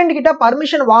 பிரசிடென்ட் கிட்ட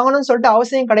பர்மிஷன் வாங்கணும்னு சொல்லிட்டு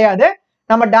அவசியம் கிடையாது.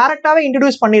 நம்ம டைரக்டாவே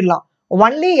இன்ட்ரோடியூஸ் பண்ணிடலாம்.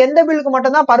 ஒன்லி எந்த பில்லுக்கு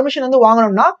மட்டும் தான் பர்மிஷன் வந்து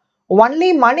வாங்கணும்னா ஒன்லி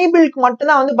மணி பில்லுக்கு மட்டும்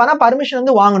தான் வந்து பார்த்தா பர்மிஷன்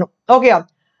வந்து வாங்கணும். Okay,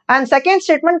 and second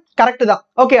statement correct தான்.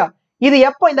 ஓகே, இது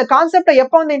எப்போ இந்த கான்செப்டை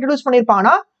எப்போ வந்து introduce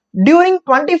பண்ணிருப்பாங்கன்னா during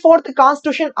 24th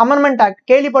constitution amendment act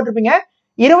கேள்விப்பட்டிருப்பீங்க.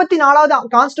 24வது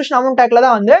கான்ஸ்டியூஷன் அமெண்ட்மெண்ட் ஆக்ட்ல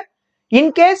தான் வந்து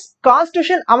இன்கேஸ்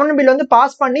கான்ஸ்டியூஷன் அமெண்ட்மெண்ட் பில் வந்து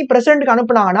பாஸ் பண்ணி பிரசிடென்ட்க்கு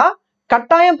அனுப்புனாங்கன்னா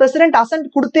கட்டாயம் பிரசிடென்ட் அசென்ட்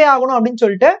கொடுத்தே ஆகணும் அப்படின்னு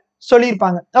சொல்லிட்டு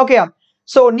சொல்லியிருப்பாங்க. ஓகே,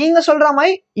 ஸோ நீங்க சொல்ற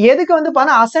மாதிரி எதுக்கு வந்து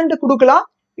பண்ண அசென்ட் கொடுக்கலாம்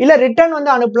இல்ல ரிட்டர்ன்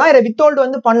வந்து அனுப்பலாம் இல்ல வித்ஹோல்டு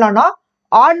வந்து பண்ணலாம்னா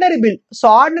ஆர்டினரி பில். ஸோ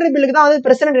ஆர்டினரி பில்லுக்கு தான் வந்து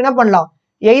பிரசிடென்ட் என்ன பண்ணலாம்,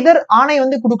 எய்தர் ஆணை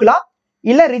வந்து கொடுக்கலாம்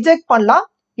இல்ல ரிஜெக்ட் பண்ணலாம்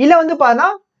இல்ல வந்து பாத்தீங்கன்னா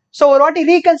ஸோ ஒரு வாட்டி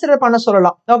ரீகன்சிடர் பண்ண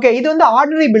சொல்லலாம். ஓகே, இது வந்து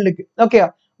ஆர்டினரி பில்லுக்கு. ஓகே,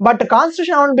 பட்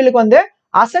கான்ஸ்டியூஷன் அமெண்ட்மென்ட் பில்லுக்கு வந்து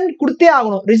அசென்ட் கொடுத்தே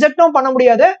ஆகணும். ரிஜெக்டும் பண்ண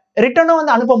முடியாது, ரிட்டர்னும்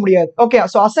வந்து அனுப்ப முடியாது. ஓகே,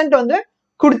 ஸோ அசென்ட் வந்து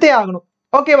கொடுத்தே ஆகணும்.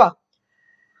 ஓகேவா,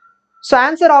 so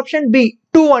answer option B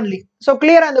 2 only. So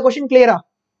கிளியரா இந்த கொஸ்டின் கிளியரா?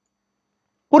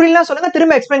 புரியலனா சொல்லுங்க,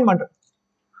 திரும்ப எக்ஸ்பிளைன் பண்றேன்.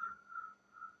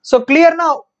 ஸோ கிளியர்னா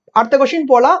அடுத்த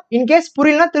கொஸ்டின் போலாம். இன்கேஸ்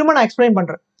புரியலனா திரும்ப நான் எக்ஸ்பிளைன்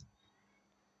பண்றேன்.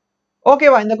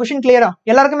 ஓகேவா, இந்த கொஸ்டின் கிளியரா?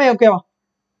 எல்லாருக்குமே ஓகேவா?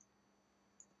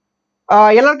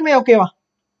 எல்லாருக்குமே ஓகேவா?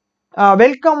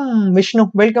 Welcome Vishnu,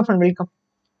 welcome friend, welcome.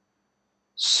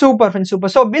 Super friend,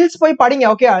 super. So bills போய் படிங்க.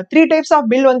 ஓகே, 3 டைப்ஸ் ஆஃப்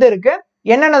பில் வந்து இருக்கு.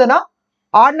 என்னென்னதுன்னா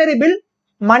ஆர்டினரி பில்,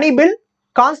 மணி பில்,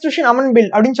 கான்ஸ்டியூஷன் அமெண்ட்மென்ட்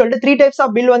பில் அப்படின்னு சொல்லிட்டு 3 டைப்ஸ்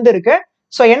ஆஃப் பில் வந்து இருக்கு.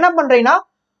 ஸோ என்ன பண்றீங்கன்னா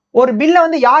ஒரு பில்லை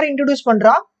வந்து யார் இன்ட்ரோடியூஸ்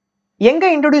பண்றா, எங்க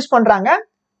இன்ட்ரோடியூஸ் பண்றாங்க,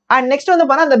 அண்ட் நெக்ஸ்ட் வந்து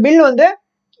பண்ணா அந்த பில் வந்து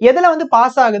எதுல வந்து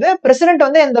பாஸ் ஆகுது, பிரசிடென்ட்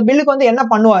வந்து இந்த பில்லுக்கு வந்து என்ன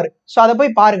பண்ணுவாரு. ஸோ அதை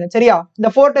போய் பாருங்க. சரியா, இந்த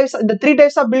 4 டைப்ஸ், இந்த 3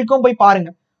 டைப்ஸ் ஆஃப் பில்க்கும் போய் பாருங்க.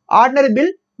 ஆர்டினரி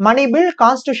பில், மணி பில்,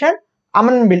 கான்ஸ்டியூஷன்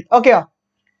அமெண்ட்மென்ட் பில். ஓகேவா?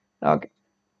 Okay,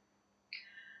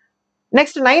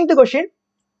 next 9th question.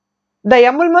 The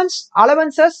emoluments,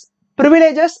 allowances,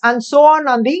 privileges and so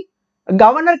on the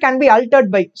governor can be altered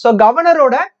by. So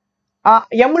கவர்னரோட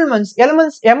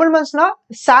emolumentsனா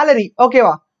salary.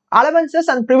 ஓகேவா, allowances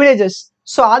and privileges.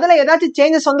 ஸோ அதுல ஏதாச்சும்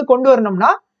changes வந்து கொண்டு வரணும்னா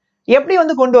எப்படி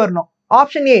வந்து கொண்டு வரணும்?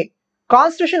 Option A,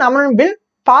 constitution amendment bill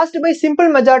passed by simple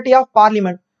majority of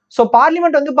parliament. So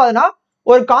parliament வந்து பாத்தீங்கன்னா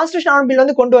ஒரு கான்ஸ்டியூஷன் அமெண்ட்மென்ட் பில்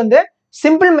வந்து கொண்டு வந்து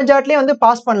சிம்பிள் மெஜாரிட்டிலே வந்து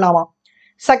பாஸ் பண்ணலாமா.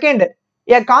 Second,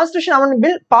 a constitution amendment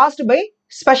bill passed by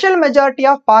special majority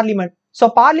of parliament. So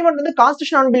parliament வந்து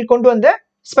constitution amendment bill கொண்டு வந்து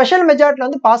special majority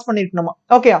வந்து pass பண்ணிருக்கணுமா.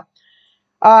 Okay,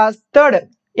 third,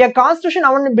 a constitution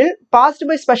amendment bill passed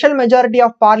by special majority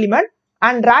of parliament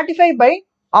and ratified by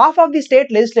half of the state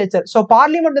legislature. So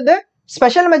parliament வந்து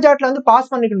special majority வந்து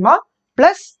pass பண்ணிருக்கணுமா,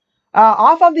 plus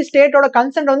half of the state ஓட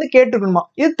consent வந்து கேட்டுக்கணுமா.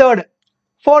 இது third.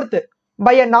 Fourth,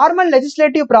 by a normal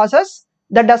legislative process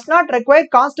that does not require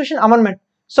constitution amendment.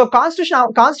 So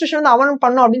constitution வந்து amendment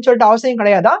பண்ணணும் அப்படின்னு சொல்லிட்டு அவசியம்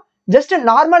கிடையாதா, ஜஸ்ட்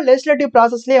நார்மல் லெஜிஸ்லேட்டிவ்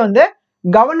ப்ராசஸ்லேயே வந்து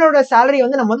கவர்னரோட சேலரி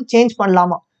வந்து நம்ம வந்து சேஞ்ச்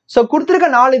பண்ணலாமா. ஸோ கொடுத்துருக்க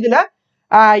 4 இதுல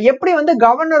எப்படி வந்து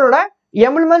கவர்னரோட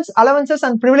எமல்மெண்ட்ஸ், அலவன்சஸ்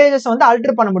அண்ட் ப்ரிவிலேஜஸ் வந்து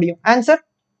ஆல்டர் பண்ண முடியும்? ஆன்சர்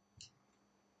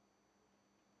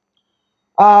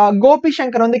கோபி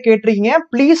சங்கர் வந்து கேட்டிருக்கீங்க.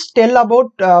 Please tell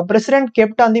about president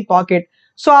kept on the packet.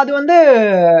 So அது வந்து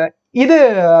இது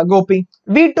கோபி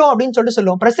வீட்டோ அப்படின்னு சொல்லிட்டு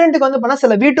சொல்லுவோம். பிரசிடென்ட்டுக்கு வந்து பண்ணா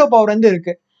சில வீட்டோ பவர் வந்து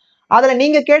இருக்கு. அதுல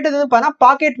நீங்க கேட்டது வந்து பண்ணா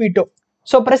பாக்கெட் வீட்டோ.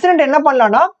 ஸோ பிரசிடென்ட் என்ன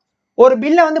பண்ணலாம்னா ஒரு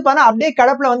பில்லை வந்து பண்ணா அப்படியே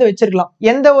கிடப்புல வந்து வச்சிருக்கலாம்.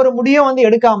 எந்த ஒரு முடியும் வந்து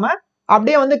எடுக்காம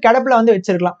அப்படியே வந்து கிடப்புல வந்து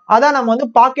வச்சிருக்கலாம். அதான் நம்ம வந்து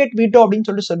பாக்கெட் வீட்டோ அப்படின்னு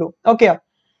சொல்லிட்டு சொல்லுவோம். ஓகே,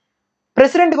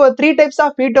 பிரசிடென்ட்டுக்கு ஒரு 3 டைப்ஸ்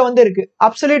ஆஃப் வீட்டோ வந்து இருக்கு.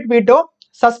 அப்சல்யூட் வீட்டோ,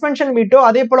 சஸ்பென்ஷன் வீட்டோ,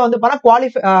 அதே போல வந்து பண்ணா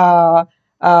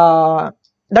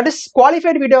தட் இஸ்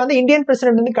குவாலிஃபைட் வீட்டோ வந்து இந்தியன்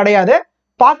பிரசிடென்ட் வந்து கிடையாது.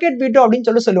 பாக்கெட் வீட்டோ அப்படின்னு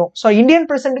சொல்லி சொல்லுவோம். So Indian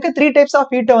பிரசிடென்ட்டுக்கு 3 types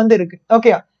of veto வந்து இருக்கு.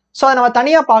 ஓகே, ஸோ அதை நம்ம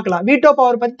தனியா பார்க்கலாம். வீட்டோ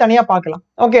பவர் பத்தி தனியா பார்க்கலாம்.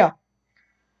 ஓகே,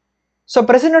 ஸோ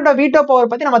பிரசிடென்ட்டோட வீட்டோ பவர்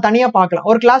பத்தி நம்ம தனியா பார்க்கலாம்.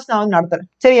 ஒரு கிளாஸ் நான் வந்து நடத்துறேன்.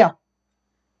 சரியா?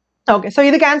 ஓகே, ஸோ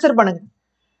இதுக்கு ஆன்சர் பண்ணுங்க.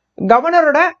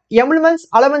 கவர்னரோட எம்ப்ளிமெண்ட்ஸ்,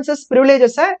 அலவன்சஸ்,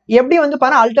 பிரிவிலேஜஸை எப்படி வந்து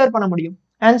பண்ண அல்டர் பண்ண முடியும்?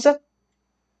 ஆன்சர்.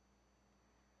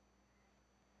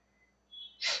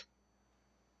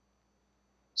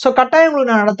 ஸோ கட்டாயம்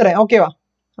உங்களுக்கு நான் நடத்துறேன். ஓகேவா?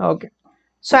 Okay,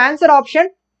 so answer option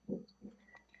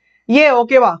A.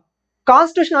 ஓகேவா?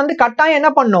 கான்ஸ்டியூஷன் வந்து கட்டாயம் என்ன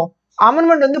பண்ணோம்?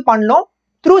 அமெண்ட்மெண்ட் வந்து பண்ணோம்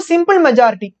த்ரூ சிம்பிள்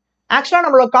மெஜாரிட்டி. ஆக்சுவலா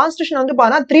நம்மளோட கான்ஸ்டியூஷன் வந்து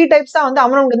பார்த்தா 3 டைப்ஸா வந்து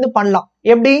அமெண்ட்மெண்ட் வந்து பண்ணலாம்.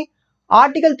 எப்படி?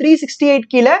 ஆர்டிகல் 368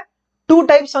 கீழே 2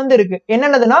 டைப்ஸ் வந்து இருக்கு.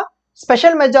 என்னென்னதுன்னா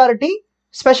special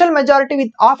majority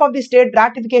with of of the state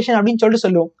ratification அப்படின்னு சொல்லிட்டு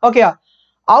சொல்லுவோம். Okay,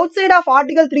 out side of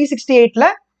article 368ல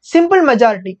simple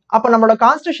majority. அப்போ நம்மளோட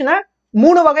கான்ஸ்டியூஷனை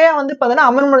 3 வகையா வந்து பார்த்தீங்கன்னா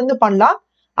அமெண்ட்மெண்ட் வந்து பண்ணலாம்.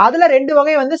 அதுல 2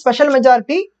 வகை வந்து special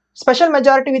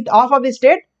majority with of of the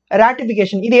state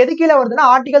ratification. இது எது கீழே வருதுன்னா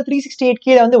ஆர்டிகல் 368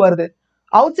 கீழே வந்து வருது.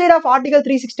 Out side of article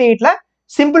 368ல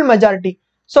simple majority.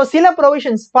 So சில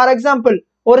ப்ரொவிஷன்ஸ், ஃபார் எக்ஸாம்பிள்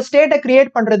ஒரு ஸ்டேட்டை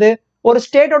கிரியேட் பண்றது, ஒரு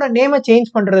ஸ்டேட்டோட நேமை சேஞ்ச்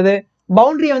பண்றது,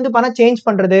 பவுண்டரியை வந்து பண்ண சேஞ்ச்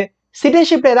பண்றது,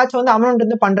 சிட்டிசன்ஷிப்ல ஏதாச்சும் வந்து அமெண்ட்மெண்ட்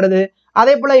வந்து பண்றது,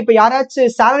 அதே போல இப்போ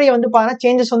யாராச்சும் சேலரியை வந்து பண்ண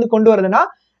சேஞ்சஸ் வந்து கொண்டு வருதுன்னா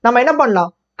நம்ம என்ன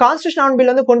பண்ணலாம்? கான்ஸ்டியூஷன் அமெண்ட்மெண்ட்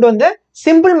பில் வந்து கொண்டு வந்து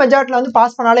சிம்பிள் மெஜாரிட்டில வந்து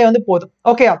பாஸ் பண்ணாலே வந்து போதும்.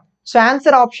 Okay, so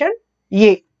answer option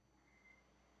A.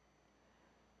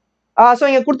 So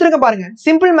இங்க கொடுத்துருக்க பாருங்க,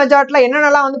 சிம்பிள் மெஜாரிட்டில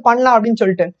என்னென்னலாம் வந்து பண்ணலாம் அப்படின்னு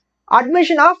சொல்லிட்டு.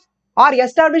 Admission of R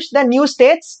establish the new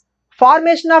states,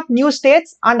 formation of new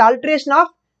states and adulteration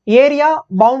of area,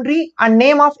 boundary and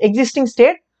name of existing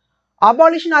state,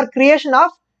 abolition R creation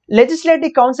of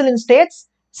legislative council in states,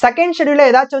 second ஷெட்யூல்ல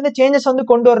ஏதாச்சும் வந்து changes வந்து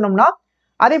கொண்டு வரணும்னா,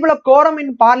 அதே போல கோரம்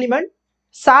இன் parliament,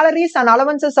 salaries and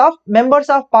allowances of members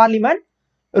of parliament,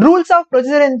 rules of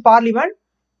procedure in parliament,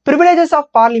 privileges of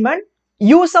parliament,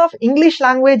 use of English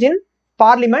language in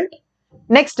parliament.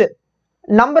 Next,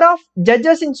 number of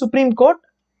judges in Supreme Court,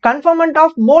 conferment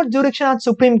of more jurisdiction on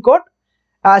Supreme Court,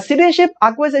 citizenship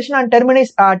acquisition and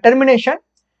termination,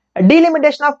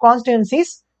 delimitation of constituencies,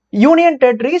 union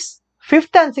territories,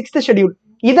 5th and 6th schedule.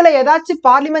 இதுல ஏதாச்சும்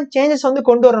parliament changes வந்து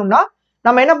கொண்டு வரணும்னா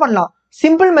நம்ம என்ன பண்ணலாம்?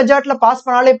 Simple மெஜாரிட்டில pass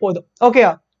பண்ணாலே போதும். ஓகே,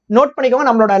 நோட் பண்ணிக்கோங்க.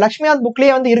 நம்மளோட லட்சுமிநாத்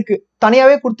புக்லயே வந்து இருக்கு,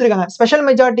 தனியாவே கொடுத்துருக்காங்க. ஸ்பெஷல்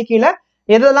மெஜாரிட்டி கீழே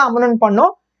எதெல்லாம் அமெண்ட்மெண்ட்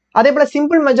பண்ணோம், அதே போல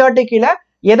சிம்பிள் மெஜாரிட்டி கீழே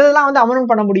எதெல்லாம் வந்து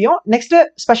அமெண்ட்மெண்ட் பண்ண முடியும். Next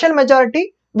special majority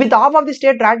with of of the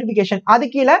state ratification, அது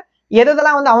கீழே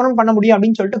எதெல்லாம் வந்து அமெண்ட்மெண்ட் பண்ண முடியும்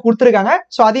அப்படின்னு சொல்லிட்டு கொடுத்துருக்காங்க.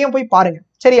 ஸோ அதையும் போய் பாருங்க.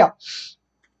 சரியா?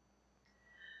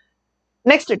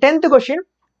 Next 10th question,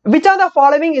 which are the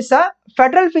following is a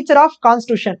federal feature of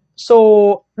constitution? So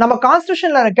நம்ம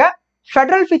கான்ஸ்டியூஷன்ல இருக்க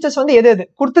ஃபெடரல் ஃபீச்சர்ஸ் வந்து எது எது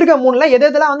கொடுத்துருக்க? 3ல எது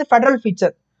எதெல்லாம் வந்து federal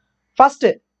feature? First,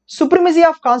 supremacy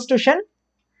of constitution,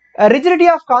 rigidity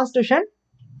of constitution,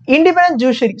 independent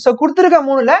judiciary. So கொடுத்துருக்க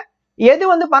 3ல எது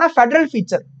வந்து பண்ண federal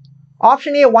feature?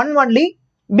 Option A 1 only,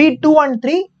 B 2 and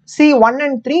 3, C 1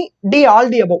 and 3, D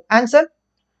all the above. Answer.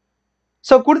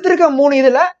 So கொடுத்துருக்க 3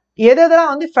 இதுல எது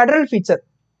எதெல்லாம் வந்து ஃபெடரல் ஃபீச்சர்?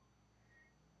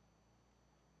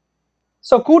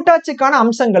 ஸோ கூட்டாட்சிக்கான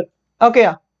அம்சங்கள்.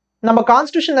 ஓகேயா? நம்ம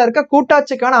கான்ஸ்டியூஷன்ல இருக்க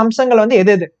கூட்டாட்சிக்கான அம்சங்கள் வந்து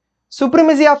எது எது?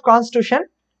 Supremacy of constitution,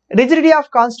 rigidity of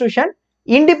constitution,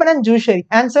 independent judiciary.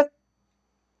 Answer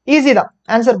easy தான்,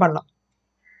 ஆன்சர் பண்ணலாம்.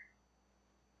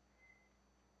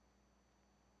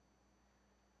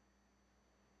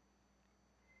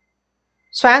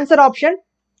 So answer option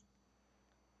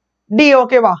D.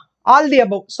 ஓகேவா? All the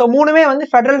above. ஸோ 3மே வந்து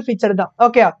ஃபெடரல் ஃபீச்சர் தான்.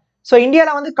 ஓகே, ஸோ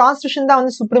இந்தியாவில் வந்து கான்ஸ்டியூஷன் தான்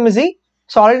வந்து சுப்ரமசி.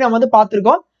 ஸோ ஆல்ரெடி நம்ம வந்து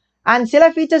பார்த்துருக்கோம். அண்ட் சில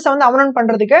ஃபீச்சர்ஸ் வந்து அமெண்ட்மெண்ட்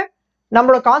பண்றதுக்கு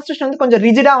நம்மளோட கான்ஸ்டியூஷன் வந்து கொஞ்சம்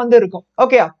ரிஜிடா வந்து இருக்கும்.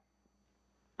 ஓகே,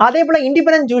 அதே போல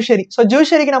இண்டிபெண்டன்ட் ஜுடிஷியரி. ஸோ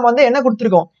ஜுடிஷியரிக்கு நம்ம வந்து என்ன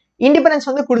கொடுத்துருக்கோம்? இண்டிபெண்டன்ஸ்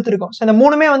வந்து கொடுத்துருக்கோம். ஸோ இந்த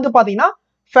 3மே வந்து பாத்தீங்கன்னா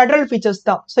ஃபெடரல் ஃபீச்சர்ஸ்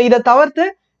தான். ஸோ இதை தவிர்த்து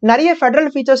நிறைய ஃபெடரல்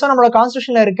ஃபீச்சர்ஸும் நம்மளோட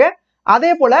கான்ஸ்டியூஷன்ல இருக்கு.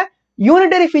 அதே போல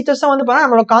யூனிட்டரி ஃபீச்சர்ஸும் வந்து பார்த்தா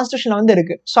நம்மளோட கான்ஸ்டியூஷன்ல வந்து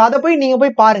இருக்கு. ஸோ அதை போய் நீங்க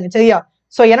போய் பாருங்க. சரியா?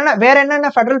 ஸோ என்னென்ன வேற என்னென்ன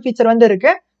ஃபெடரல் ஃபீச்சர் வந்து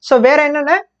இருக்கு, ஸோ வேற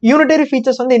என்னென்ன யூனிட்டரி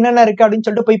ஃபீச்சர்ஸ் வந்து என்னென்ன இருக்கு அப்படின்னு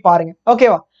சொல்லிட்டு போய் பாருங்க.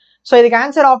 ஓகேவா? ஸோ இதுக்கு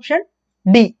answer option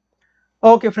D.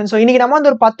 Okay friends, so இன்னைக்கு நம்ம வந்து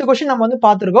ஒரு 10 கொஸ்டின் நம்ம வந்து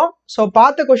பார்த்துருக்கோம். ஸோ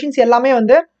பார்த்த கொஸ்டின்ஸ் எல்லாமே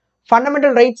வந்து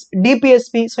ஃபண்டமெண்டல் ரைட்ஸ்,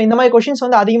 டிபிஎஸ்பி, ஸோ இந்த மாதிரி கொஸ்டின்ஸ்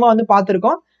வந்து அதிகமாக வந்து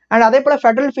பார்த்துருக்கோம். அண்ட் அதே போல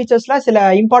ஃபெடரல் ஃபீச்சர்ஸ்ல சில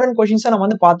இம்பார்ட்டன்ட் கொஸ்டின்ஸை நம்ம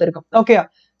வந்து பார்த்துருக்கோம். ஓகே,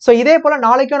 ஸோ இதே போல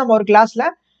நாளைக்கும் நம்ம ஒரு கிளாஸ்ல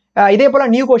இதே போல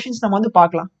நியூ கொஸ்டின்ஸ் நம்ம வந்து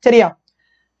பார்க்கலாம். சரியா?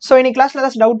 ஸோ இன்னைக்கு கிளாஸ்ல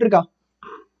ஏதாச்சும் டவுட் இருக்கா?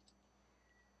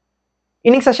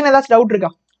 இன்னைக்கு செஷன் ஏதாச்சும் டவுட்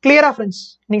இருக்கா? கிளியரா ஃப்ரெண்ட்ஸ்?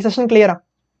 இன்னைக்கு செஷன் கிளியரா?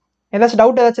 ஏதாச்சும்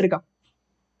டவுட் ஏதாச்சும் இருக்கா?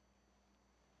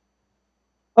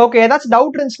 ஓகே, ஏதாச்சும்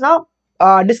டவுட் இருந்துச்சுன்னா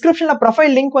டிஸ்கிரிப்ஷன்ல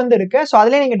ப்ரொஃபைல் லிங்க் வந்து இருக்கு. ஸோ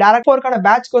அதுலேயே நீங்க டேரக்ட் ஃபோர்க்கான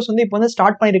பேட்ச் கோர்ஸ் வந்து இப்போ வந்து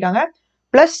ஸ்டார்ட் பண்ணிருக்காங்க.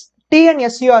 பிளஸ்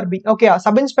TNSURB ஓகே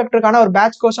சப் இன்ஸ்பெக்டருக்கான ஒரு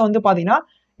பேட்ச் கோர்ஸை வந்து பாத்தீங்கன்னா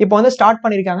இப்போ வந்து ஸ்டார்ட்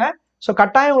பண்ணிருக்காங்க. ஸோ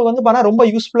கட்டாயம் உங்களுக்கு வந்து பார்த்தா ரொம்ப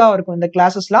யூஸ்ஃபுல்லா இருக்கும் இந்த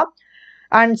கிளாஸஸ்லாம்.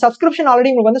 அண்ட் சப்ஸ்கிரிப்ஷன்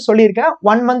ஆல்ரெடி உங்களுக்கு வந்து சொல்லியிருக்கேன்.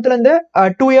 1 மந்த்ல இருந்து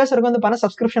 2 இயர்ஸ் வரைக்கும் வந்து பார்த்தா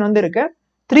சப்ஸ்கிரிப்ஷன் வந்து இருக்கு.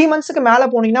 3 மந்த்ஸ்க்கு மேல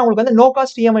போனீங்கன்னா உங்களுக்கு வந்து நோ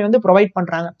காஸ்ட் EMI வந்து ப்ரொவைட்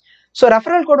பண்றாங்க. ஸோ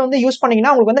ரெஃபரல் கோட் வந்து யூஸ்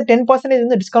பண்ணீங்கன்னா உங்களுக்கு வந்து 10%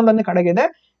 வந்து டிஸ்கவுண்ட் வந்து கிடைக்குது.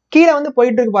 கீழே வந்து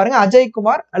போயிட்டு இருக்கு பாருங்க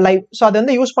அஜய்குமார் லைவ். ஸோ அதை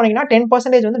வந்து யூஸ் பண்ணீங்கன்னா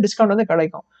 10% வந்து டிஸ்கவுண்ட் வந்து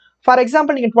கிடைக்கும். ஃபார்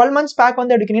எக்ஸாம்பிள் நீங்க 12 மந்த்ஸ் பேக்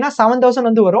வந்து எடுக்கிறீங்கன்னா 7000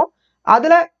 வந்து வரும்.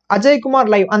 அதுல அஜய்குமார்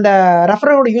லைவ் அந்த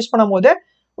ரெஃபரல் கோட் யூஸ் பண்ணும்போது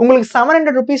உங்களுக்கு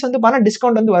 700 rupees வந்து பார்த்தா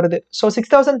டிஸ்கவுண்ட் வந்து வருது. ஸோ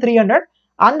 6300.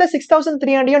 அந்த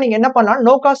 6300 நீங்க என்ன பண்ணலாம்,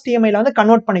 நோ காஸ்ட் EMI வந்து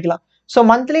கன்வெர்ட் பண்ணிக்கலாம். ஸோ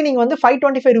மந்த்லி நீங்க வந்து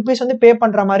 525 rupees வந்து பே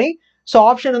பண்ற மாதிரி ஸோ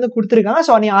ஆப்ஷன் வந்து கொடுத்துருக்காங்க.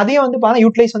 ஸோ நீங்க அதையும் வந்து பார்த்தா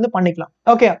யூட்டிலைஸ் வந்து பண்ணிக்கலாம்.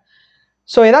 ஓகே,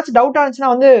 ஸோ ஏதாச்சும் டவுட்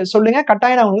இருந்துச்சுன்னா வந்து சொல்லுங்க,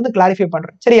 கட்டாயம் நான் உங்களுக்கு வந்து கிளாரிஃபை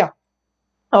பண்றேன். சரியா?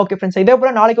 ஓகே ஃப்ரெண்ட்ஸ், இதே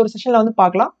போல நாளைக்கு ஒரு செஷன்ல வந்து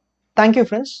பார்க்கலாம். Thank you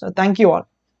friends, thank you all.